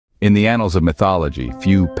In the annals of mythology,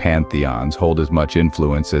 few pantheons hold as much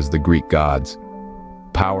influence as the Greek gods.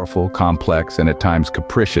 Powerful, complex, and at times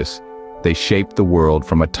capricious, they shaped the world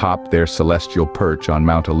from atop their celestial perch on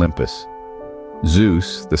Mount Olympus.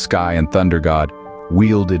 Zeus, the sky and thunder god,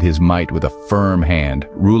 wielded his might with a firm hand,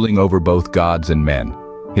 ruling over both gods and men.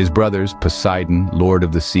 His brothers, Poseidon, lord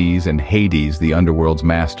of the seas, and Hades, the underworld's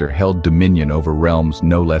master, held dominion over realms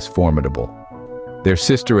no less formidable. Their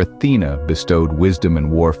sister Athena bestowed wisdom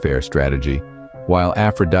and warfare strategy, while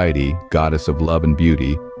Aphrodite, goddess of love and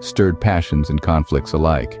beauty, stirred passions and conflicts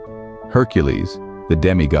alike. Hercules, the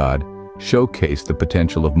demigod, showcased the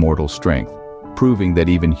potential of mortal strength, proving that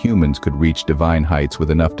even humans could reach divine heights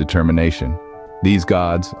with enough determination. These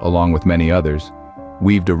gods, along with many others,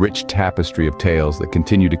 weaved a rich tapestry of tales that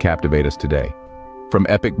continue to captivate us today. From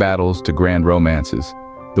epic battles to grand romances,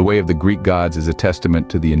 the way of the Greek gods is a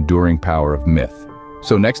testament to the enduring power of myth.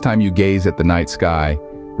 So next time you gaze at the night sky,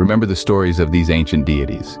 remember the stories of these ancient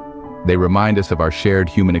deities. They remind us of our shared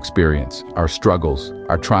human experience, our struggles,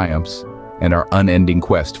 our triumphs, and our unending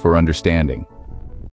quest for understanding.